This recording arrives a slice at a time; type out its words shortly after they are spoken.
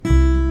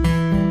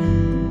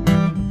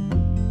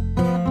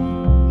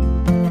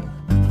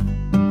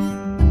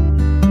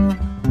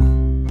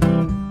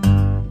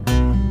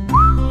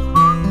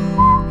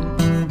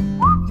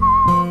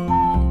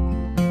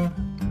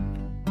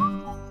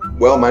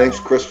My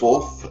name's Chris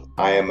Wolf.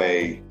 I am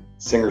a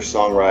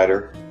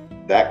singer-songwriter.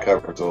 That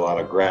covers a lot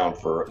of ground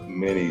for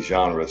many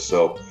genres.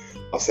 So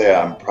I'll say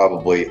I'm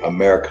probably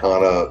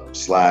Americana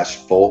slash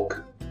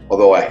folk,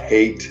 although I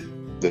hate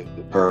the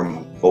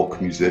term folk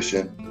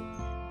musician,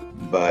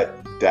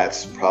 but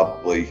that's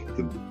probably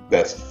the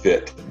best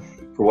fit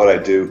for what I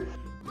do.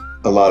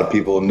 A lot of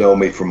people know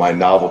me for my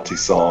novelty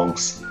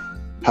songs.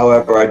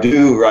 However, I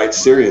do write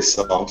serious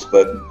songs,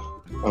 but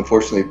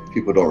unfortunately,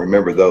 people don't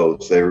remember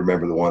those. They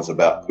remember the ones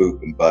about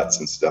poop and butts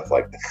and stuff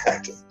like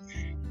that,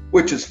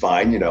 which is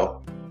fine, you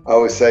know. I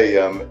always say,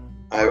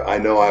 I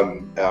know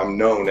I'm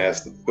known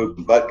as the poop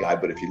and butt guy,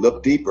 but if you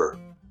look deeper,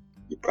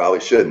 you probably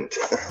shouldn't.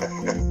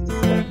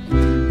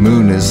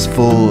 Moon is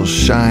full,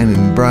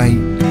 shining bright.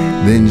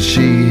 Then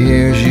she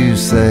hears you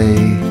say,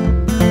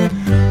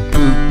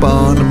 poop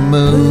on the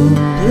moon.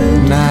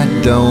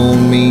 I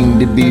don't mean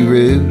to be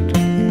rude.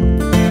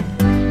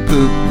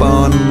 Poop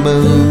on the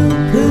moon.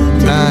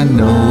 I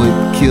know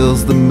it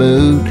kills the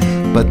mood,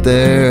 but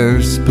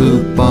there's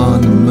poop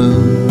on the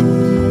moon.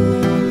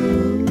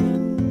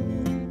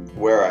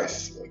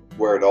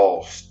 Where it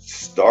all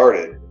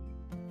started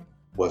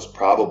was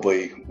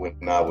probably when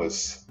I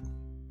was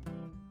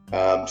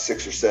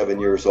 6 or 7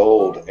 years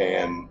old,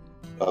 and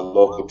a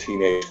local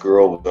teenage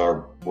girl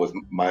was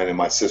mine and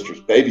my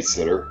sister's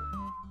babysitter,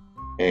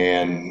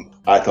 and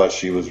I thought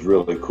she was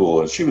really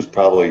cool. And she was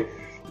probably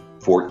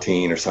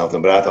 14 or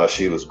something, but I thought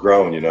she was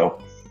grown, you know.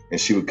 And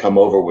she would come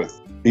over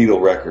with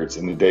Beatle records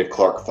and the Dave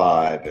Clark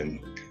Five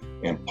and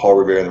Paul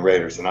Revere and the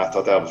Raiders, and I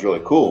thought that was really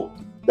cool.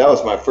 That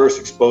was my first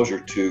exposure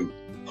to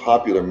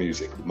popular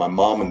music. My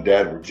mom and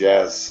dad were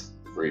jazz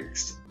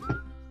freaks,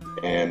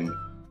 and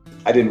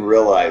I didn't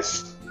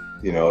realize,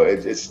 you know,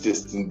 it just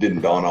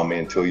didn't dawn on me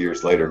until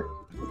years later.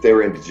 But they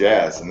were into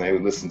jazz, and they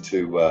would listen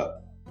to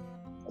a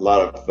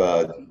lot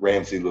of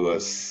Ramsey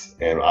Lewis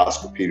and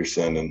Oscar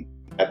Peterson, and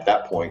at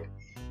that point,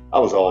 I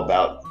was all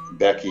about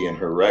Becky and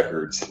her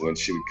records when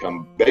she would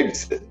come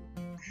babysit.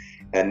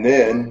 And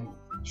then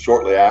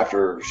shortly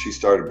after she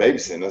started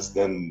babysitting us,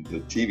 then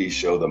the TV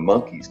show The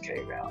Monkees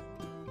came out.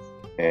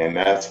 And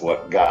that's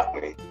what got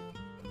me.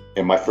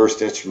 And my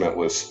first instrument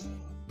was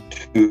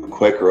 2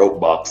 Quaker Oak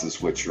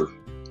boxes, which are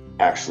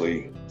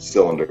actually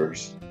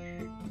cylinders.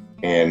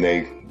 And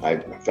I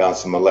found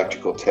some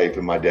electrical tape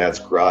in my dad's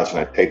garage, and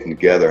I taped them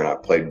together, and I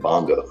played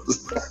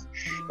bongos.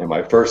 And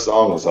my first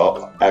song was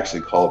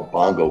actually called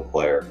Bongo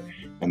Player.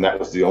 And that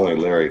was the only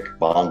lyric,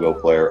 bongo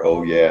player,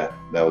 oh yeah,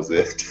 that was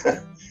it.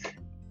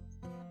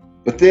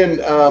 But then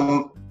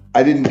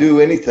I didn't do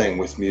anything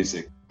with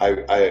music.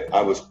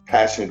 I was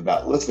passionate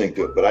about listening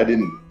to it, but I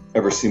didn't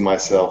ever see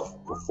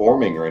myself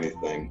performing or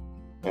anything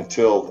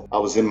until I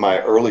was in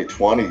my early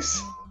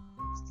 20s,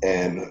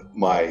 and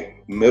my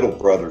middle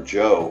brother,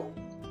 Joe,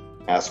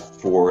 asked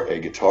for a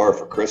guitar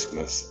for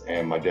Christmas,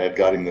 and my dad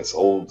got him this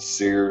old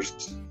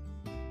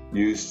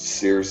used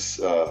Sears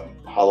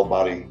hollow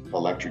body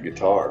electric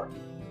guitar.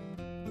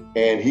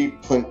 And he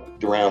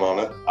plinked around on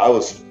it.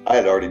 I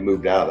had already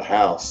moved out of the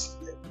house,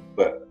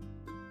 but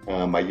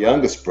my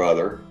youngest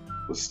brother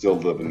was still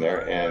living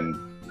there, and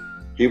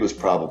he was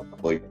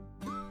probably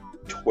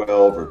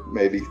 12 or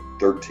maybe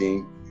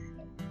 13.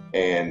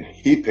 And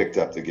he picked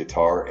up the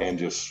guitar and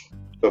just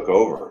took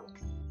over.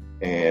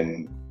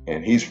 And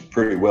he's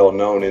pretty well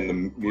known in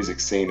the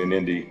music scene in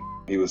Indy.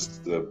 He was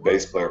the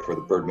bass player for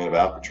the Birdmen of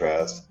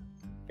Alcatraz,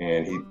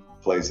 and he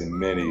plays in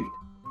many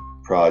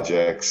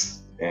projects.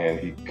 And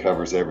he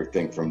covers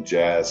everything from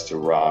jazz to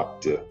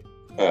rock to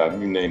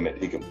you name it,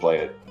 he can play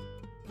it.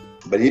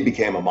 But he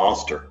became a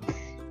monster.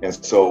 And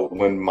so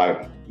when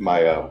my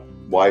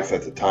wife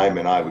at the time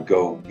and I would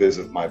go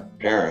visit my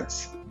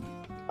parents,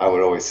 I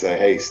would always say,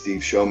 hey,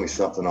 Steve, show me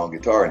something on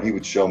guitar. And he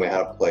would show me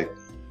how to play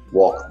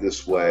Walk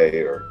This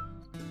Way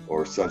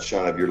or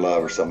Sunshine of Your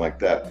Love or something like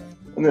that.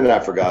 And then I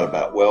forgot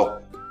about it.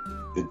 Well,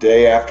 the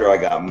day after I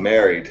got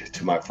married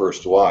to my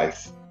first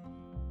wife,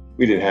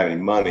 we didn't have any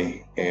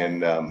money,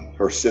 and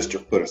her sister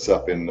put us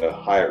up in the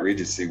Hyatt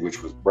Regency,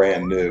 which was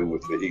brand new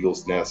with the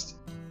Eagle's Nest.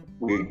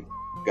 We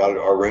got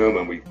our room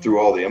and we threw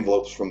all the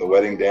envelopes from the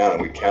wedding down,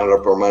 and we counted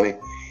up our money.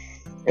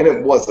 And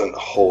it wasn't a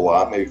whole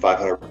lot, maybe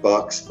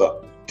 $500,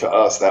 but to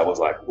us that was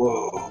like,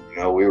 whoa, you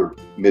know, we were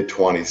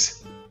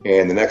mid-20s.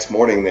 And the next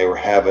morning they were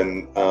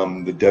having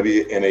the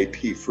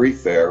WNAP Free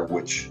Fair,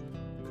 which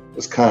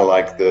was kind of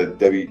like the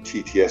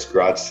WTTS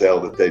garage sale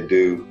that they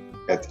do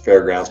at the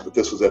fairgrounds, but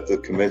this was at the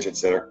convention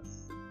center.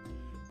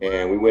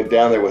 And we went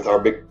down there with our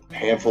big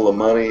handful of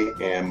money,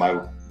 and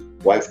my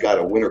wife got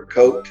a winter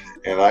coat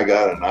and I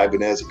got an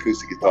Ibanez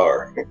acoustic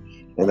guitar.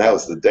 And that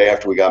was the day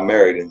after we got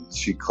married, and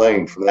she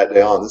claimed from that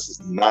day on, this is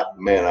not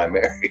the man I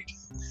married,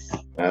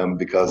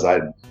 because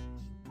I'd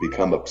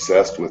become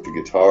obsessed with the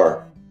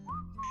guitar.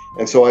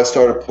 And so I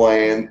started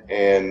playing,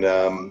 and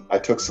I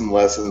took some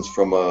lessons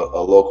from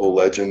a local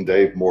legend,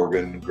 Dave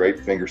Morgan, great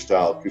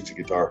fingerstyle acoustic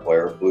guitar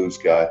player, blues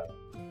guy.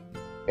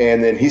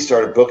 And then he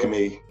started booking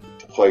me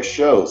to play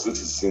shows.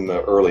 This is in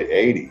the early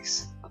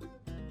 80s.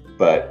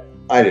 But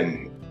I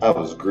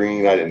was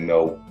green. I didn't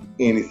know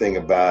anything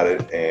about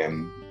it.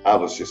 And I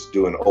was just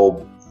doing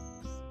old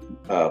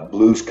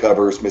blues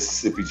covers,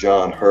 Mississippi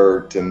John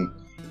Hurt and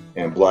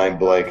Blind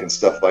Blake and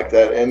stuff like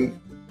that. And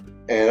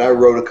I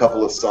wrote a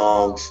couple of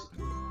songs,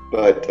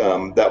 but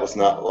that was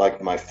not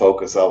like my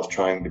focus. I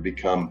wanted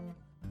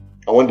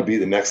to be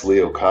the next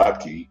Leo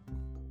Kottke,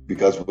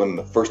 because when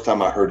the first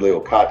time I heard Leo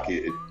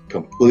Kottke, it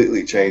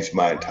completely changed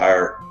my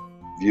entire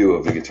view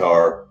of the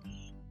guitar.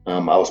 I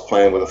was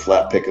playing with a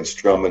flat pick and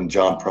strumming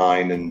John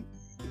Prine and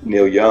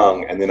Neil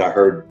Young, and then I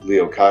heard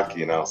Leo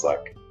Kottke, and I was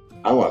like,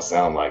 I want to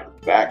sound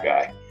like that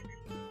guy.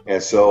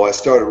 And so I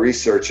started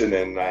researching,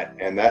 and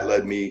that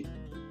led me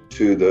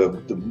to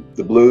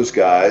the blues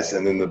guys,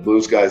 and then the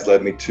blues guys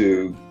led me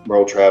to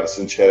Merle Travis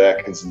and Chet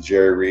Atkins and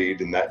Jerry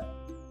Reed, and that,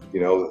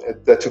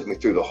 that took me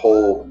through the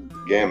whole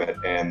gamut.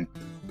 And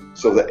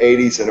so the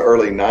 80s and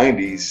early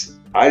 90s,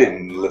 I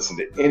didn't listen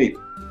to any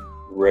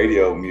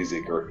radio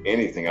music or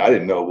anything. I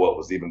didn't know what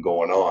was even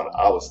going on.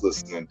 I was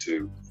listening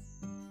to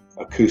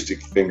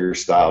acoustic finger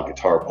style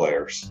guitar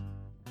players,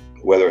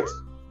 whether it's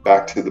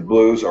back to the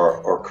blues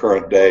or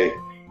current day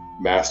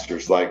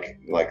masters like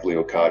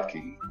Leo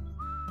Kottke.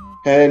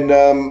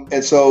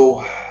 And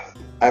so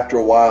after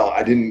a while,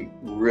 I didn't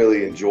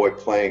really enjoy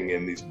playing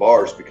in these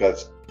bars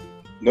because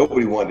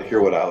nobody wanted to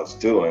hear what I was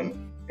doing.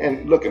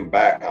 And looking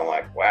back, I'm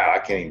like, wow, I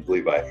can't even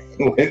believe I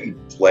went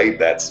and played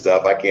that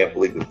stuff. I can't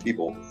believe that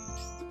people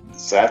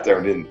sat there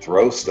and didn't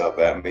throw stuff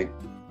at me,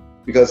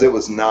 because it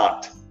was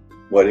not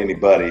what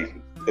anybody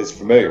is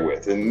familiar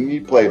with. And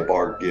you play a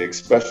bar gig,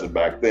 especially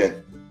back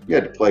then, you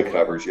had to play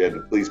covers. You had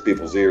to please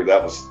people's ear.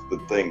 That was the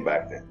thing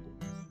back then.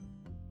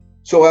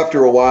 So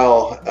after a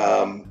while,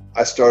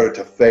 I started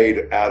to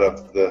fade out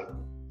of the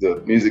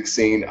music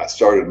scene. I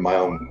started my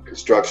own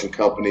construction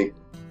company.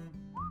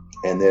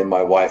 And then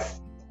my wife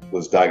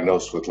was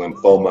diagnosed with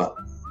lymphoma.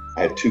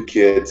 I had 2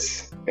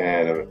 kids,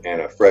 and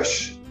a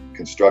fresh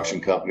construction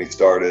company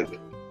started,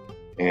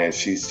 and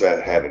she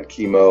started having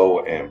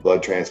chemo and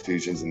blood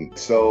transfusions. And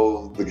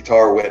so the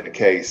guitar went in a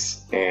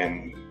case,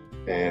 and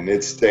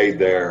it stayed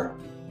there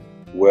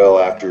well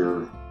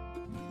after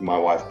my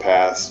wife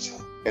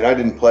passed. And I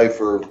didn't play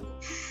for,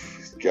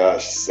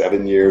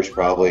 7 years,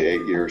 probably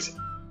 8 years.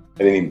 I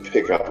didn't even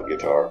pick up a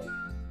guitar.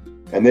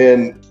 And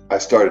then I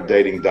started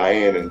dating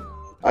Diane, and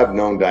I've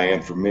known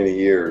Diane for many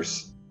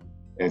years,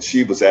 and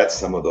she was at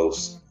some of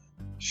those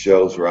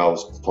shows where I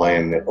was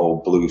playing the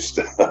old blues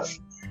stuff.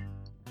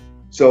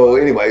 So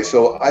anyway,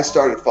 so I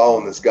started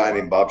following this guy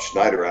named Bob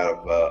Schneider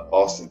out of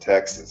Austin,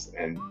 Texas,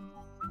 and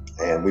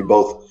we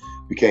both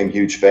became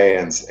huge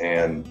fans.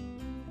 And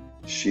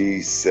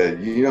she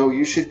said,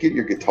 you should get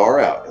your guitar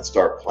out and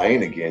start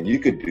playing again. You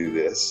could do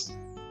this.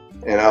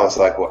 And I was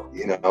like, well,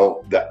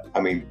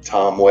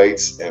 Tom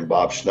Waits and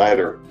Bob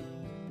Schneider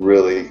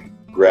really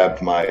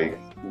grabbed my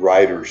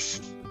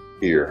writer's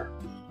ear.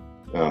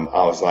 I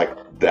was like,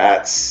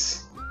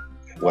 that's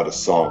what a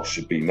song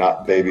should be,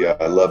 not Baby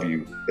I Love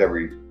You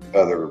every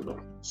other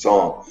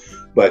song,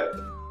 but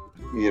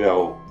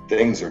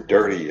things are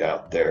dirty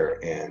out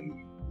there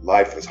and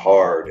life is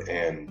hard,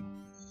 and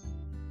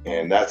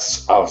I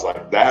was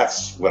like,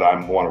 that's what I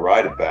want to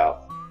write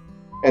about.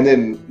 And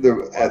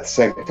then at the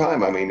same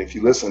time, if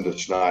you listen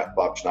to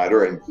Bob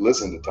Schneider and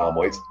listen to Tom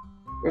Waits,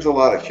 there's a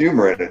lot of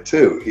humor in it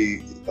too.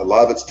 A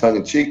lot of it's tongue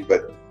in cheek,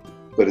 but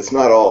it's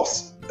not all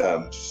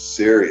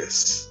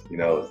serious.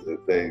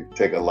 They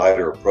take a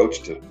lighter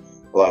approach to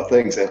a lot of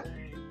things.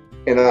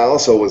 And I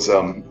also was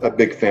a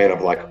big fan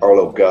of like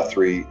Arlo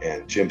Guthrie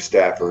and Jim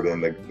Stafford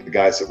and the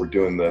guys that were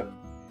doing the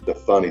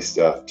funny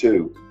stuff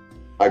too.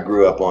 I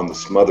grew up on the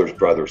Smothers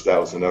Brothers. That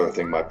was another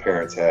thing my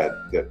parents had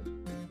that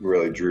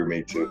really drew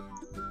me to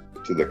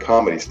the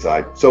comedy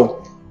side.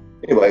 So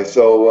anyway, I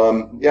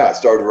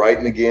started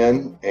writing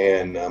again,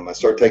 and I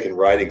started taking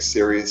writing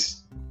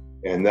serious,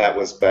 and that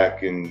was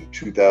back in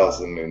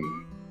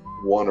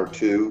 2001 or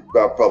 2,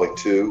 probably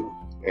 2,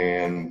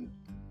 and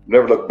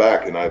never looked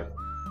back. And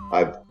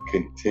I've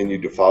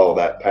continued to follow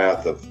that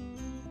path of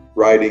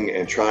writing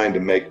and trying to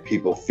make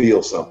people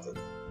feel something,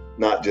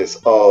 not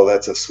just, oh,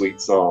 that's a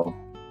sweet song.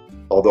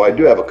 Although I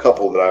do have a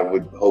couple that I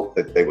would hope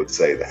that they would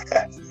say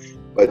that.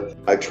 But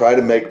I try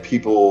to make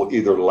people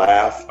either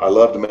laugh. I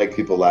love to make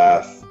people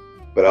laugh,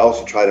 but I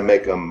also try to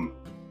make them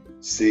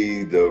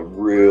see the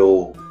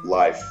real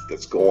life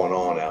that's going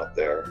on out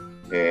there.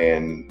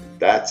 And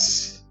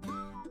that's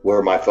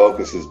where my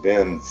focus has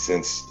been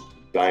since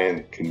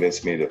Diane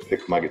convinced me to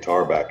pick my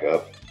guitar back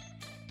up.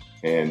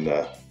 And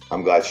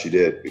I'm glad she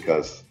did,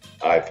 because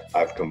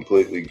I've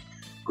completely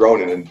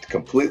grown in a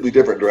completely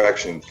different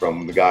direction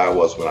from the guy I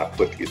was when I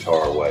put the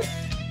guitar away.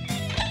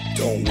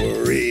 Don't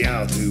worry,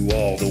 I'll do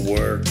all the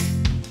work.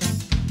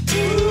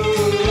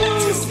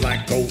 Just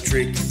like old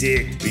Tricky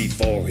Dick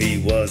before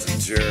he was a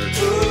jerk.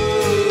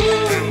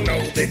 I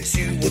know that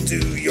you will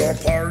do your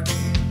part,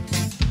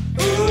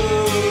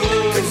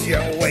 'cause you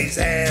always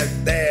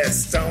had that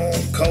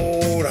stone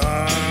cold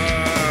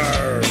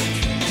heart.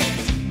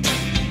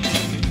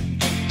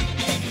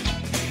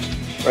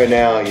 Right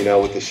now,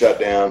 with the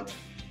shutdown,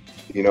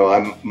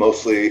 I'm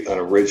mostly an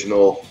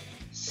original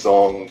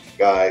song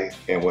guy,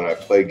 and when I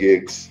play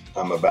gigs,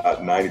 I'm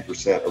about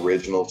 90%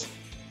 originals.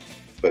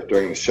 But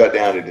during the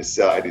shutdown, I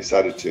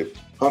decided to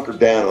hunker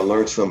down and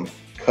learn some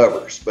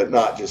covers, but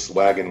not just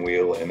Wagon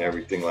Wheel and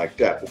everything like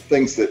that, but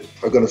things that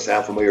are going to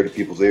sound familiar to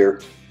people's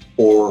ear,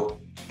 or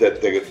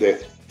that they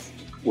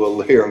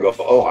will hear and go,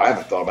 oh, I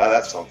haven't thought about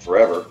that song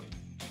forever.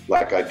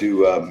 Like I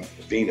do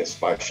Venus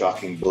by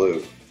Shocking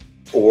Blue,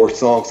 or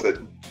songs that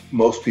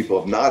most people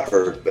have not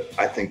heard, but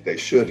I think they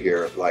should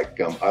hear,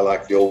 like I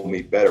Like the Old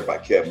Me Better by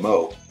Kev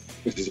Moe,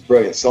 which is a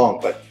brilliant song,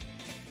 but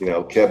you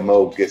know, Kev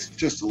Moe gets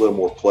just a little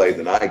more play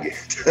than I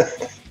get.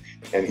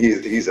 And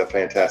he's a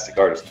fantastic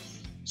artist.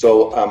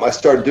 So I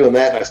started doing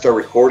that, and I started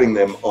recording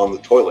them on the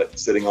toilet,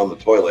 sitting on the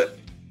toilet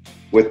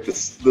with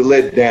the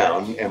lid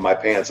down and my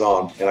pants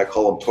on, and I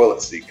call them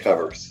toilet seat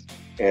covers.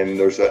 And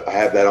I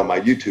have that on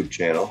my YouTube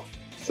channel.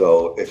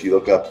 So if you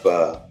look up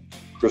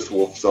Chris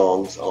Wolf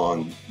songs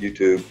on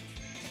YouTube,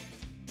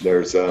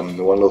 there's one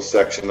little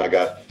section. I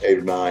got 8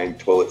 or 9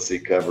 toilet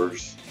seat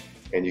covers,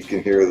 and you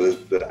can hear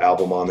the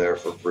album on there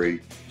for free.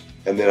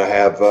 And then I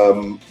have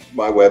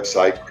my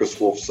website,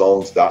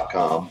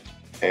 chriswolfsongs.com,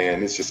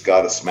 and it's just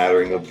got a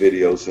smattering of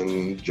videos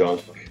and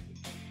junk.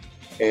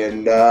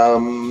 And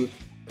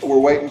we're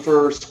waiting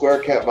for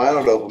Square Cat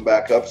Vinyl to open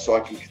back up so I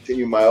can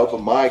continue my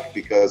open mic,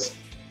 because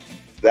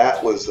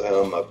that was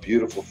a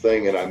beautiful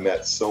thing, and I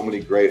met so many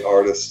great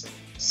artists,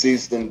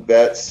 seasoned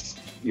vets,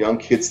 young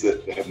kids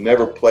that have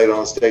never played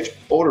on a stage,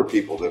 older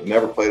people that have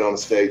never played on a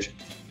stage,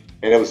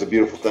 and it was a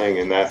beautiful thing,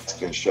 and that's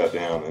been shut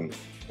down, and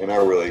I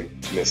really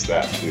miss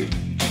that too.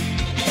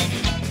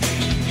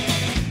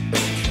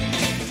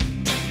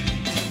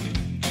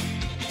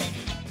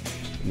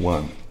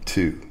 One,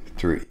 two,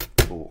 three,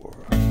 four.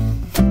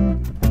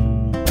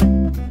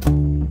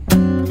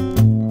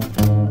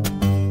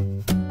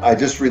 I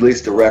just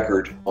released a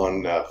record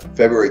on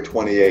February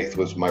 28th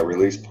was my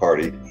release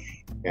party,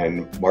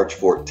 and March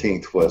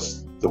 14th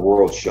was the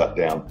world shut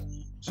down.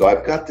 So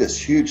I've got this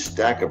huge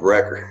stack of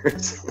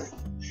records,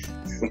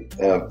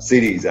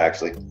 CDs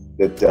actually,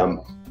 that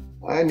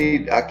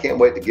I can't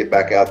wait to get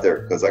back out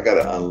there, because I got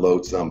to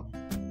unload some.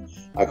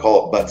 I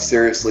call it But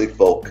Seriously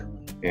Folk,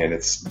 and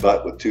it's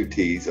but with 2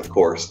 T's, of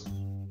course.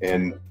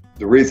 And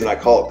the reason I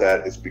call it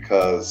that is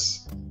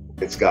because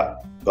it's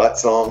got butt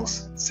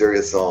songs,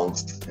 serious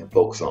songs, and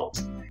folk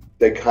songs.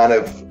 They kind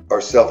of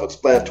are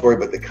self-explanatory,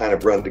 but they kind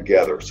of run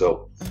together.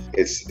 So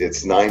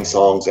it's 9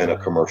 songs and a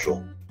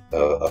commercial,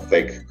 a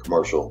fake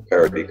commercial,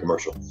 parody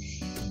commercial.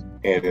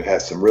 And it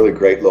has some really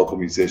great local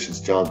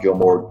musicians. John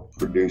Gilmore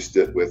produced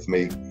it with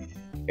me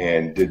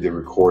and did the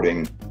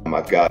recording.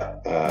 I've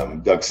got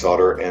Doug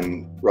Sauter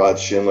and Rod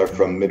Schindler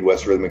from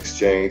Midwest Rhythm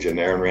Exchange, and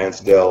Aaron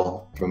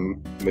Ransdell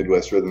from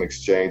Midwest Rhythm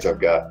Exchange. I've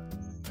got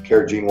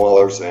Kara Jean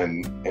Wallers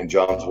and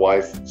John's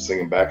wife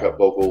singing backup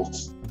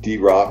vocals.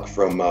 D-Rock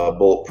from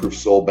Bulletproof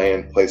Soul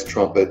Band plays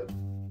trumpet.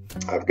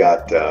 I've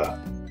got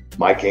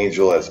Mike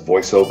Angel as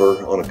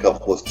voiceover on a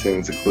couple of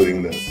tunes,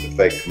 including the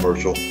fake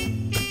commercial.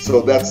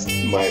 So that's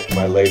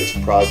my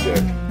latest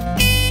project.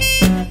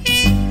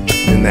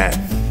 And that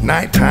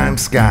nighttime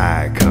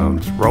sky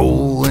comes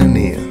rolling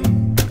in.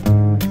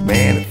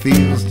 Man, it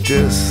feels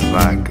just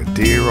like a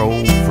dear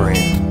old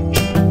friend.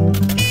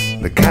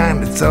 The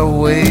kind that's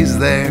always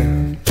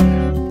there,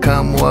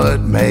 come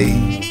what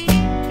may.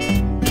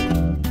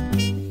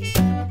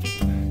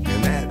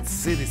 In that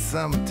city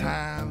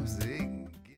sometimes